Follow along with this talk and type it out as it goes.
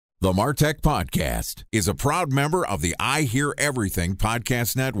The MarTech Podcast is a proud member of the I Hear Everything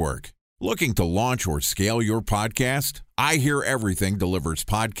Podcast Network. Looking to launch or scale your podcast? I Hear Everything delivers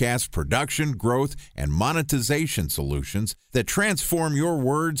podcast production, growth, and monetization solutions that transform your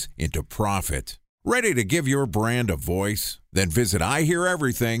words into profit. Ready to give your brand a voice? Then visit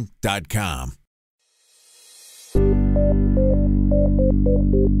iheareverything.com.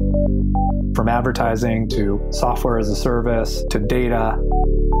 From advertising to software as a service to data.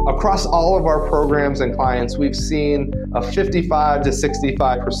 Across all of our programs and clients, we've seen a 55 to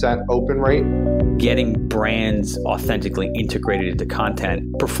 65% open rate. Getting brands authentically integrated into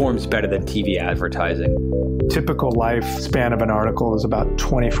content performs better than TV advertising. Typical lifespan of an article is about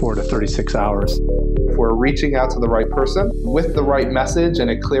 24 to 36 hours. If we're reaching out to the right person with the right message and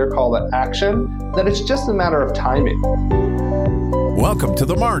a clear call to action, then it's just a matter of timing. Welcome to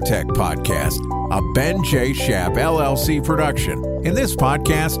the MarTech Podcast, a Ben J. Schaap LLC production. In this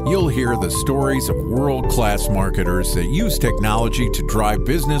podcast, you'll hear the stories of world-class marketers that use technology to drive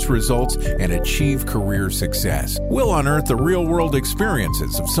business results and achieve career success. We'll unearth the real-world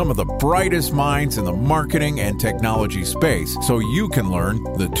experiences of some of the brightest minds in the marketing and technology space so you can learn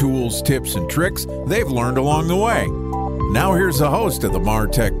the tools, tips, and tricks they've learned along the way. Now here's the host of the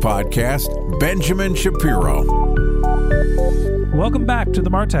MarTech Podcast, Benjamin Shapiro. Welcome back to the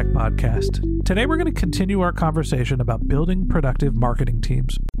MarTech Podcast. Today we're going to continue our conversation about building productive marketing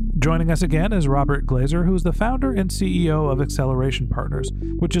teams. Joining us again is Robert Glazer, who is the founder and CEO of Acceleration Partners,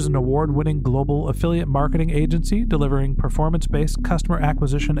 which is an award-winning global affiliate marketing agency delivering performance-based customer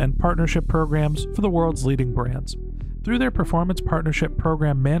acquisition and partnership programs for the world's leading brands. Through their performance partnership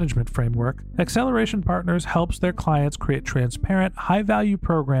program management framework, Acceleration Partners helps their clients create transparent, high-value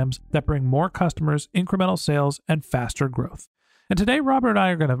programs that bring more customers, incremental sales, and faster growth. And today, Robert and I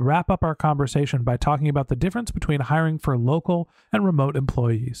are going to wrap up our conversation by talking about the difference between hiring for local and remote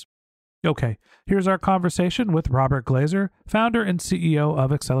employees. Okay, here's our conversation with Robert Glazer, founder and CEO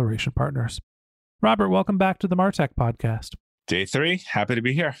of Acceleration Partners. Robert, welcome back to the MarTech Podcast. Day 3, happy to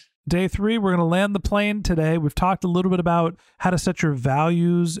be here. Day 3, we're going to land the plane today. We've talked a little bit about how to set your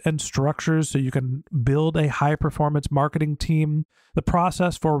values and structures so you can build a high-performance marketing team, the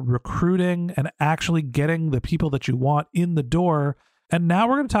process for recruiting and actually getting the people that you want in the door. And now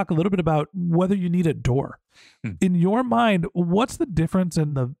we're going to talk a little bit about whether you need a door. In your mind, what's the difference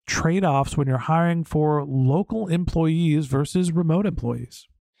in the trade-offs when you're hiring for local employees versus remote employees?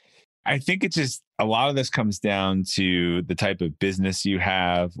 I think it's just a lot of this comes down to the type of business you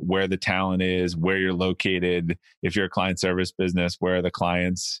have, where the talent is, where you're located. If you're a client service business, where are the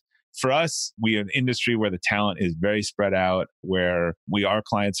clients? For us, we are an industry where the talent is very spread out, where we are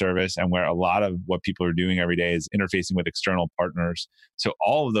client service and where a lot of what people are doing every day is interfacing with external partners. So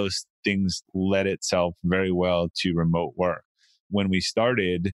all of those things led itself very well to remote work. When we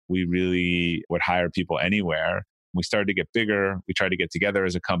started, we really would hire people anywhere. We started to get bigger. We tried to get together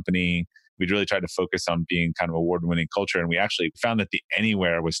as a company. We really tried to focus on being kind of award-winning culture. And we actually found that the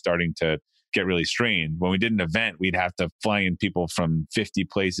anywhere was starting to get really strained. When we did an event, we'd have to fly in people from 50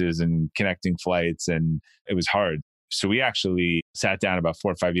 places and connecting flights, and it was hard. So we actually sat down about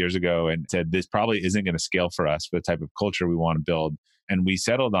 4 or 5 years ago and said, this probably isn't going to scale for us for the type of culture we want to build. And we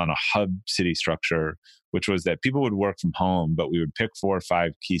settled on a hub city structure, which was that people would work from home, but we would pick 4 or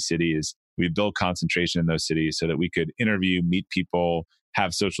 5 key cities. We build concentration in those cities so that we could interview, meet people,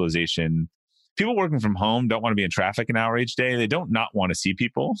 have socialization. People working from home don't want to be in traffic an hour each day. They don't not want to see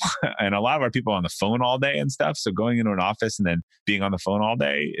people. And a lot of our people are on the phone all day and stuff. So going into an office and then being on the phone all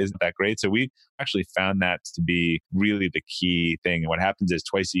day isn't that great. So we actually found that to be really the key thing. And what happens is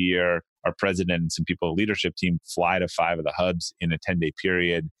twice a year, our president and some people on the leadership team fly to 5 of the hubs in a 10-day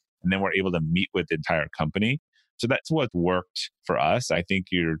period. And then we're able to meet with the entire company. So that's what worked for us. I think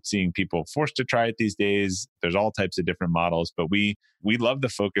you're seeing people forced to try it these days. There's all types of different models, but we love the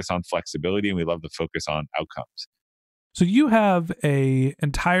focus on flexibility and we love the focus on outcomes. So you have a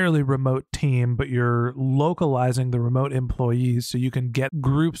entirely remote team, but you're localizing the remote employees so you can get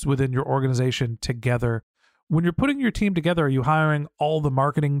groups within your organization together. When you're putting your team together, are you hiring all the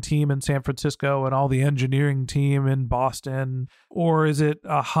marketing team in San Francisco and all the engineering team in Boston? Or is it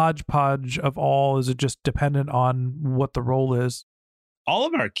a hodgepodge of all? Is it just dependent on what the role is? All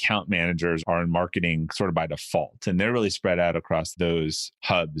of our account managers are in marketing sort of by default, and they're really spread out across those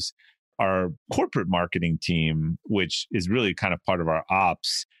hubs. Our corporate marketing team, which is really kind of part of our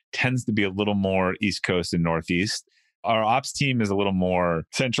ops, tends to be a little more East Coast and Northeast. Our ops team is a little more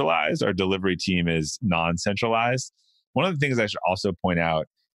centralized. Our delivery team is non-centralized. One of the things I should also point out,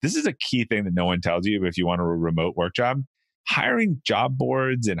 this is a key thing that no one tells you if you want a remote work job. Hiring job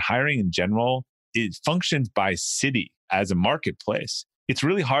boards and hiring in general, it functions by city as a marketplace. it's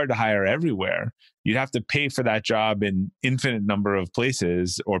really hard to hire everywhere. You'd have to pay for that job in infinite number of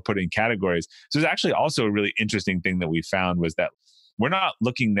places or put in categories. So there's actually also a really interesting thing that we found was that we're not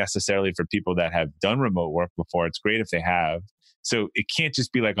looking necessarily for people that have done remote work before. It's great if they have. So it can't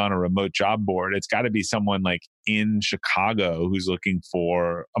just be like on a remote job board. It's got to be someone like in Chicago who's looking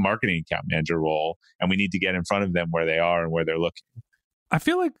for a marketing account manager role. And we need to get in front of them where they are and where they're looking. I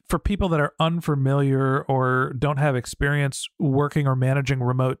feel like for people that are unfamiliar or don't have experience working or managing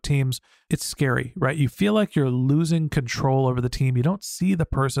remote teams, it's scary, right? You feel like you're losing control over the team. You don't see the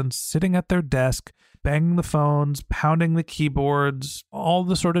person sitting at their desk, banging the phones, pounding the keyboards, all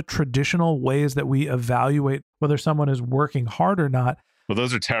the sort of traditional ways that we evaluate whether someone is working hard or not. Well,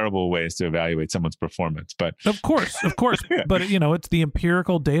 those are terrible ways to evaluate someone's performance, but of course. Yeah. But it's the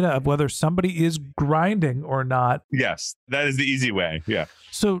empirical data of whether somebody is grinding or not. Yes, that is the easy way. Yeah.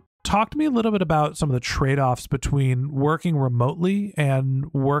 So talk to me a little bit about some of the trade-offs between working remotely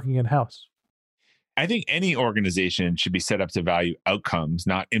and working in-house. I think any organization should be set up to value outcomes,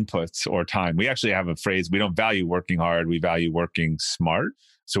 not inputs or time. We actually have a phrase, we don't value working hard, we value working smart.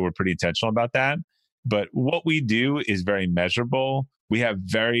 So we're pretty intentional about that. But what we do is very measurable. We have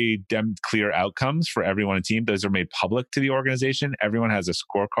very clear outcomes for everyone on the team. Those are made public to the organization. Everyone has a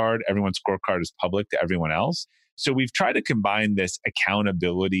scorecard. Everyone's scorecard is public to everyone else. So we've tried to combine this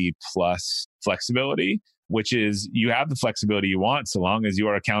accountability plus flexibility, which is you have the flexibility you want so long as you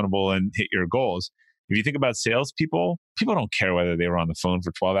are accountable and hit your goals. If you think about salespeople, people don't care whether they were on the phone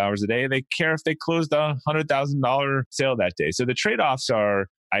for 12 hours a day. They care if they closed a $100,000 sale that day. So the trade-offs are,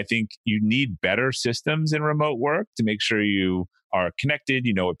 I think you need better systems in remote work to make sure you are connected,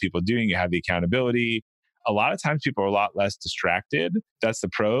 you know what people are doing, you have the accountability. A lot of times people are a lot less distracted. That's the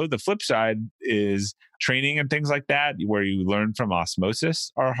pro. The flip side is training and things like that, where you learn from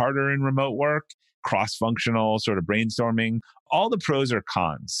osmosis, are harder in remote work, cross-functional sort of brainstorming. All the pros are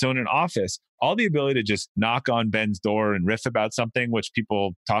cons. So in an office, all the ability to just knock on Ben's door and riff about something, which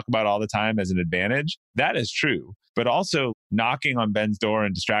people talk about all the time as an advantage, that is true. But also knocking on Ben's door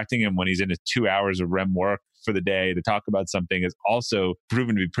and distracting him when he's in his 2 hours of REM work for the day to talk about something is also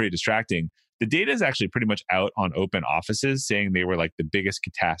proven to be pretty distracting. The data is actually pretty much out on open offices saying they were like the biggest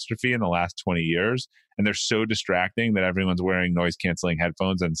catastrophe in the last 20 years. And they're so distracting that everyone's wearing noise canceling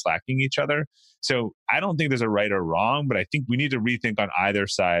headphones and slacking each other. So I don't think there's a right or wrong, but I think we need to rethink on either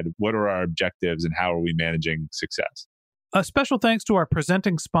side. What are our objectives and how are we managing success? A special thanks to our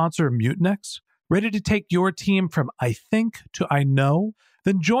presenting sponsor, Mutinex. Ready to take your team from I think to I know?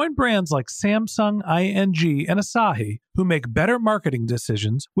 Then join brands like Samsung, ING, and Asahi who make better marketing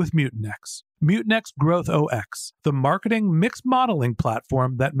decisions with Mutinex. Mutinex Growth OX, the marketing mix modeling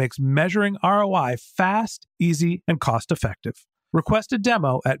platform that makes measuring ROI fast, easy, and cost-effective. Request a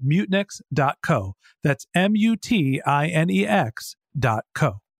demo at mutinex.co. That's MUTINEX.co.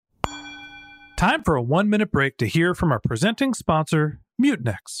 Time for a 1-minute break to hear from our presenting sponsor,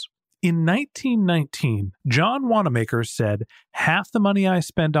 Mutinex. In 1919, John Wanamaker said, "Half the money I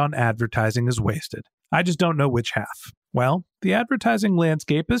spend on advertising is wasted. I just don't know which half." Well, the advertising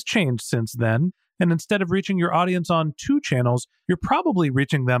landscape has changed since then, and instead of reaching your audience on 2 channels, you're probably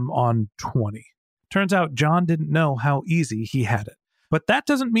reaching them on 20. Turns out John didn't know how easy he had it. But that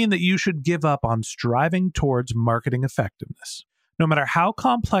doesn't mean that you should give up on striving towards marketing effectiveness. No matter how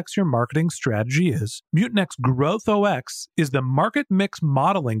complex your marketing strategy is, Mutinex Growth OX is the market mix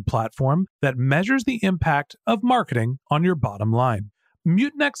modeling platform that measures the impact of marketing on your bottom line.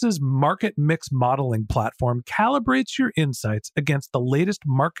 Mutinex's market mix modeling platform calibrates your insights against the latest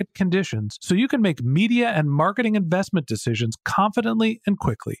market conditions so you can make media and marketing investment decisions confidently and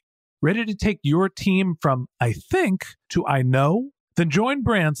quickly. Ready to take your team from I think to I know? Then join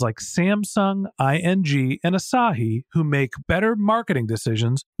brands like Samsung, ING, and Asahi who make better marketing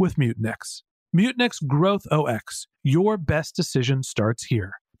decisions with Mutinex. Mutinex Growth OX. Your best decision starts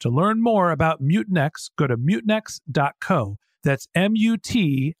here. To learn more about Mutinex, go to mutinex.co. That's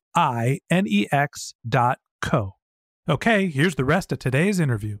MUTINEX.co. Okay, here's the rest of today's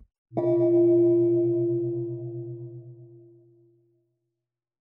interview.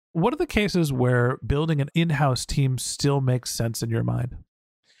 What are the cases where building an in-house team still makes sense in your mind?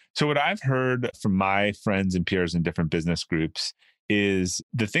 So what I've heard from my friends and peers in different business groups is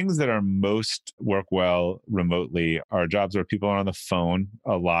the things that are most work well remotely are jobs where people are on the phone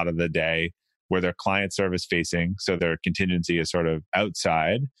a lot of the day, where they're client service facing, so their contingency is sort of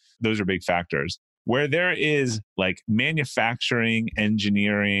outside. Those are big factors. where there is like manufacturing,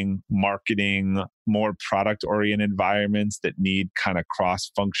 engineering, marketing, more product oriented environments that need kind of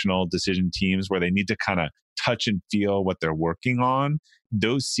cross functional decision teams where they need to kind of touch and feel what they're working on.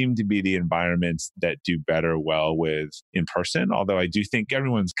 Those seem to be the environments that do better well with in person. Although I do think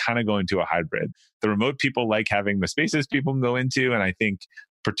everyone's kind of going to a hybrid. The remote people like having the spaces people can go into. And I think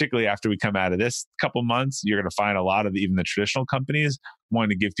particularly after we come out of this couple months, you're going to find a lot of even the traditional companies wanting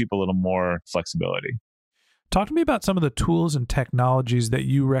to give people a little more flexibility. Talk to me about some of the tools and technologies that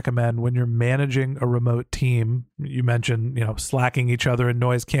you recommend when you're managing a remote team. You mentioned, slacking each other and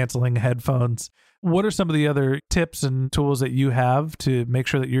noise canceling headphones. What are some of the other tips and tools that you have to make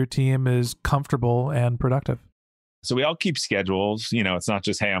sure that your team is comfortable and productive? So we all keep schedules. It's not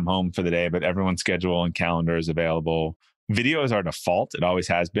just, hey, I'm home for the day, but everyone's schedule and calendar is available. Video is our default. It always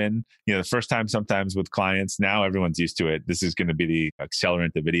has been. The first time sometimes with clients, now everyone's used to it. This is going to be the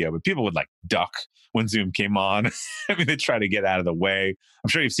accelerant of video, but people would like duck when Zoom came on. I mean, they try to get out of the way. I'm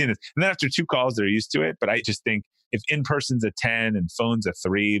sure you've seen this. And then after 2 calls, they're used to it. But I just think if in-person's a 10 and phone's a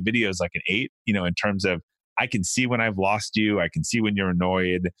 3, video is like an 8, in terms of I can see when I've lost you. I can see when you're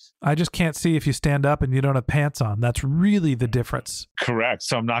annoyed. I just can't see if you stand up and you don't have pants on. That's really the difference. Correct.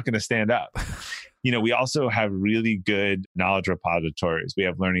 So I'm not going to stand up. We also have really good knowledge repositories. We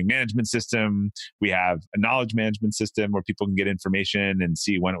have learning management system. We have a knowledge management system where people can get information and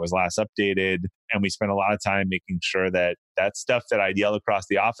see when it was last updated. And we spend a lot of time making sure that that stuff that I'd yell across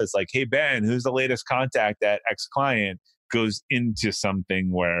the office, like, hey, Ben, who's the latest contact at X client, goes into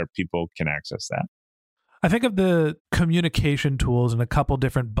something where people can access that. I think of the communication tools in a couple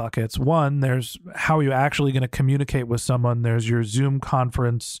different buckets. One, there's how are you actually going to communicate with someone. There's your Zoom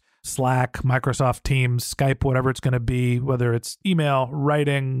conference, Slack, Microsoft Teams, Skype, whatever it's going to be, whether it's email,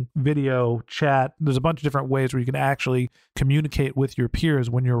 writing, video, chat. There's a bunch of different ways where you can actually communicate with your peers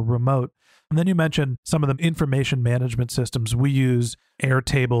when you're remote. And then you mentioned some of the information management systems. We use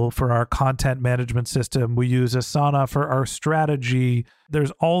Airtable for our content management system. We use Asana for our strategy.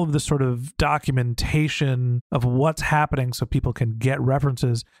 There's all of this sort of documentation of what's happening so people can get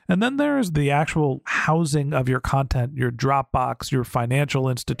references. And then there's the actual housing of your content, your Dropbox, your financial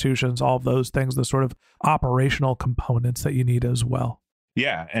institutions, all of those things, the sort of operational components that you need as well.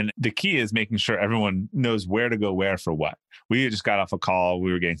 Yeah. And the key is making sure everyone knows where to go where for what. We just got off a call.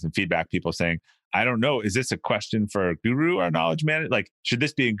 We were getting some feedback, people saying, I don't know, is this a question for Guru or knowledge manager? Like, should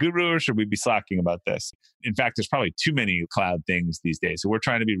this be a Guru or should we be slacking about this? In fact, there's probably too many cloud things these days. So we're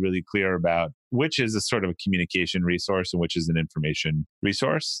trying to be really clear about which is a sort of a communication resource and which is an information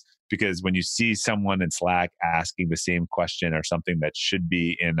resource. Because when you see someone in Slack asking the same question or something that should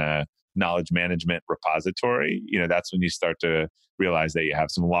be in a knowledge management repository, that's when you start to realize that you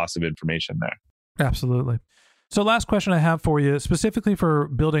have some loss of information there. Absolutely. So last question I have for you, specifically for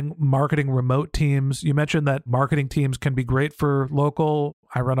building marketing remote teams. You mentioned that marketing teams can be great for local.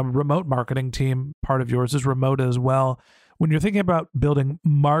 I run a remote marketing team. Part of yours is remote as well. When you're thinking about building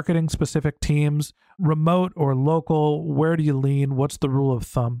marketing specific teams, remote or local, where do you lean? What's the rule of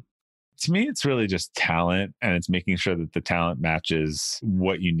thumb? To me, it's really just talent, and it's making sure that the talent matches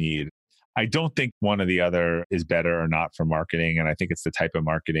what you need. I don't think one or the other is better or not for marketing. And I think it's the type of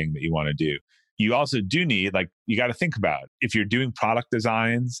marketing that you want to do. You also do need, you got to think about if you're doing product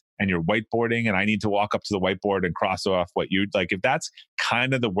designs and you're whiteboarding and I need to walk up to the whiteboard and cross off what you'd like. If that's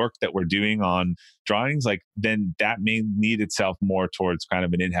kind of the work that we're doing on drawings, then that may need itself more towards kind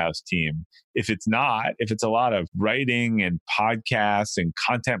of an in-house team. If it's not, if it's a lot of writing and podcasts and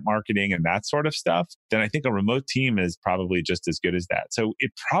content marketing and that sort of stuff, then I think a remote team is probably just as good as that. So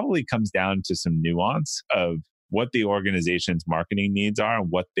it probably comes down to some nuance of what the organization's marketing needs are and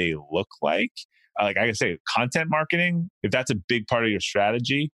what they look like. Like I say, content marketing, if that's a big part of your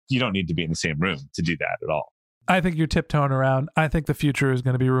strategy, you don't need to be in the same room to do that at all. I think you're tiptoeing around. I think the future is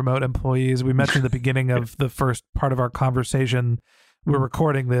going to be remote employees. We mentioned at the beginning of the first part of our conversation, we're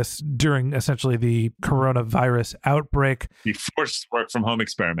recording this during essentially the coronavirus outbreak. The forced work from home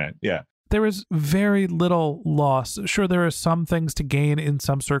experiment. Yeah. There is very little loss. Sure, there are some things to gain in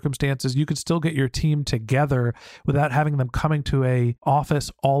some circumstances. You could still get your team together without having them coming to a office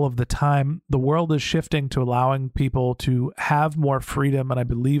all of the time. The world is shifting to allowing people to have more freedom. And I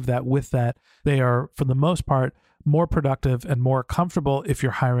believe that with that, they are, for the most part, more productive and more comfortable if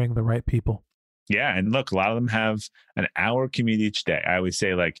you're hiring the right people. Yeah. And look, a lot of them have an hour commute each day. I always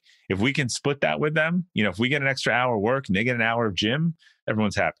say, if we can split that with them, if we get an extra hour work and they get an hour of gym,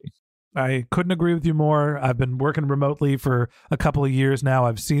 everyone's happy. I couldn't agree with you more. I've been working remotely for a couple of years now.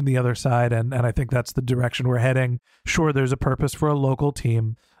 I've seen the other side, and I think that's the direction we're heading. Sure, there's a purpose for a local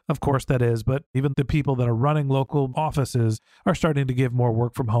team. Of course that is, but even the people that are running local offices are starting to give more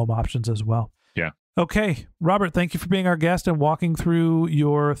work from home options as well. Yeah. Okay, Robert, thank you for being our guest and walking through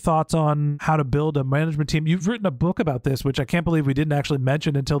your thoughts on how to build a management team. You've written a book about this, which I can't believe we didn't actually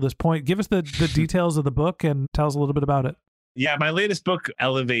mention until this point. Give us the details of the book and tell us a little bit about it. Yeah, my latest book,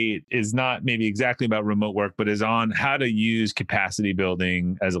 Elevate, is not maybe exactly about remote work, but is on how to use capacity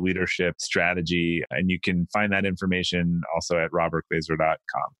building as a leadership strategy. And you can find that information also at robertglazer.com.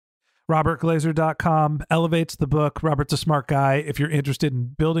 robertglazer.com. Elevate's the book. Robert's a smart guy. If you're interested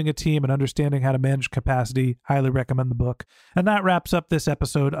in building a team and understanding how to manage capacity, highly recommend the book. And that wraps up this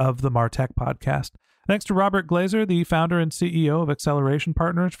episode of the MarTech Podcast. Thanks to Robert Glazer, the founder and CEO of Acceleration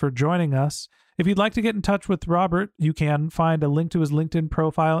Partners, for joining us. If you'd like to get in touch with Robert, you can find a link to his LinkedIn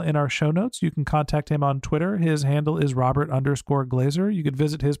profile in our show notes. You can contact him on Twitter. His handle is Robert_Glazer. You could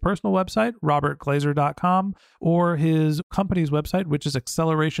visit his personal website, robertglazer.com, or his company's website, which is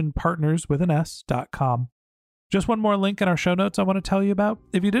accelerationpartners.com. Just one more link in our show notes I want to tell you about.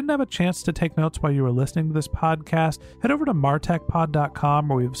 If you didn't have a chance to take notes while you were listening to this podcast, head over to martechpod.com,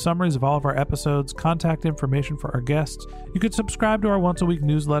 where we have summaries of all of our episodes, contact information for our guests. You could subscribe to our once-a-week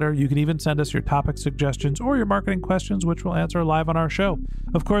newsletter. You can even send us your topic suggestions or your marketing questions, which we'll answer live on our show.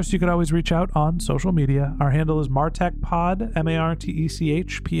 Of course, you could always reach out on social media. Our handle is martechpod,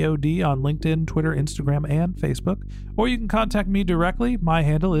 MarTechPod, on LinkedIn, Twitter, Instagram, and Facebook. Or you can contact me directly. My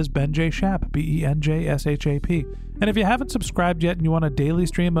handle is BenJ Shap, BenJShap. And if you haven't subscribed yet and you want a daily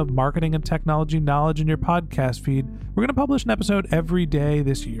stream of marketing and technology knowledge in your podcast feed, we're going to publish an episode every day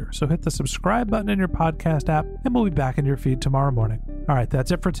this year. So hit the subscribe button in your podcast app and we'll be back in your feed tomorrow morning. All right,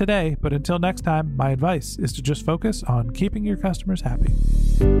 that's it for today. But until next time, my advice is to just focus on keeping your customers happy.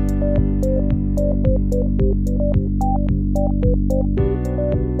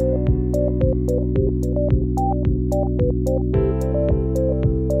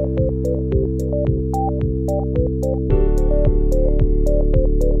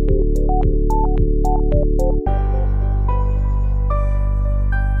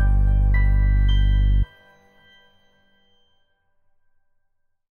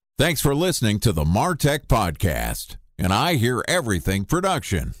 Thanks for listening to the MarTech Podcast, an I Hear Everything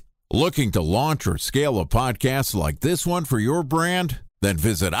production. Looking to launch or scale a podcast like this one for your brand? Then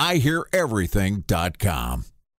visit iheareverything.com.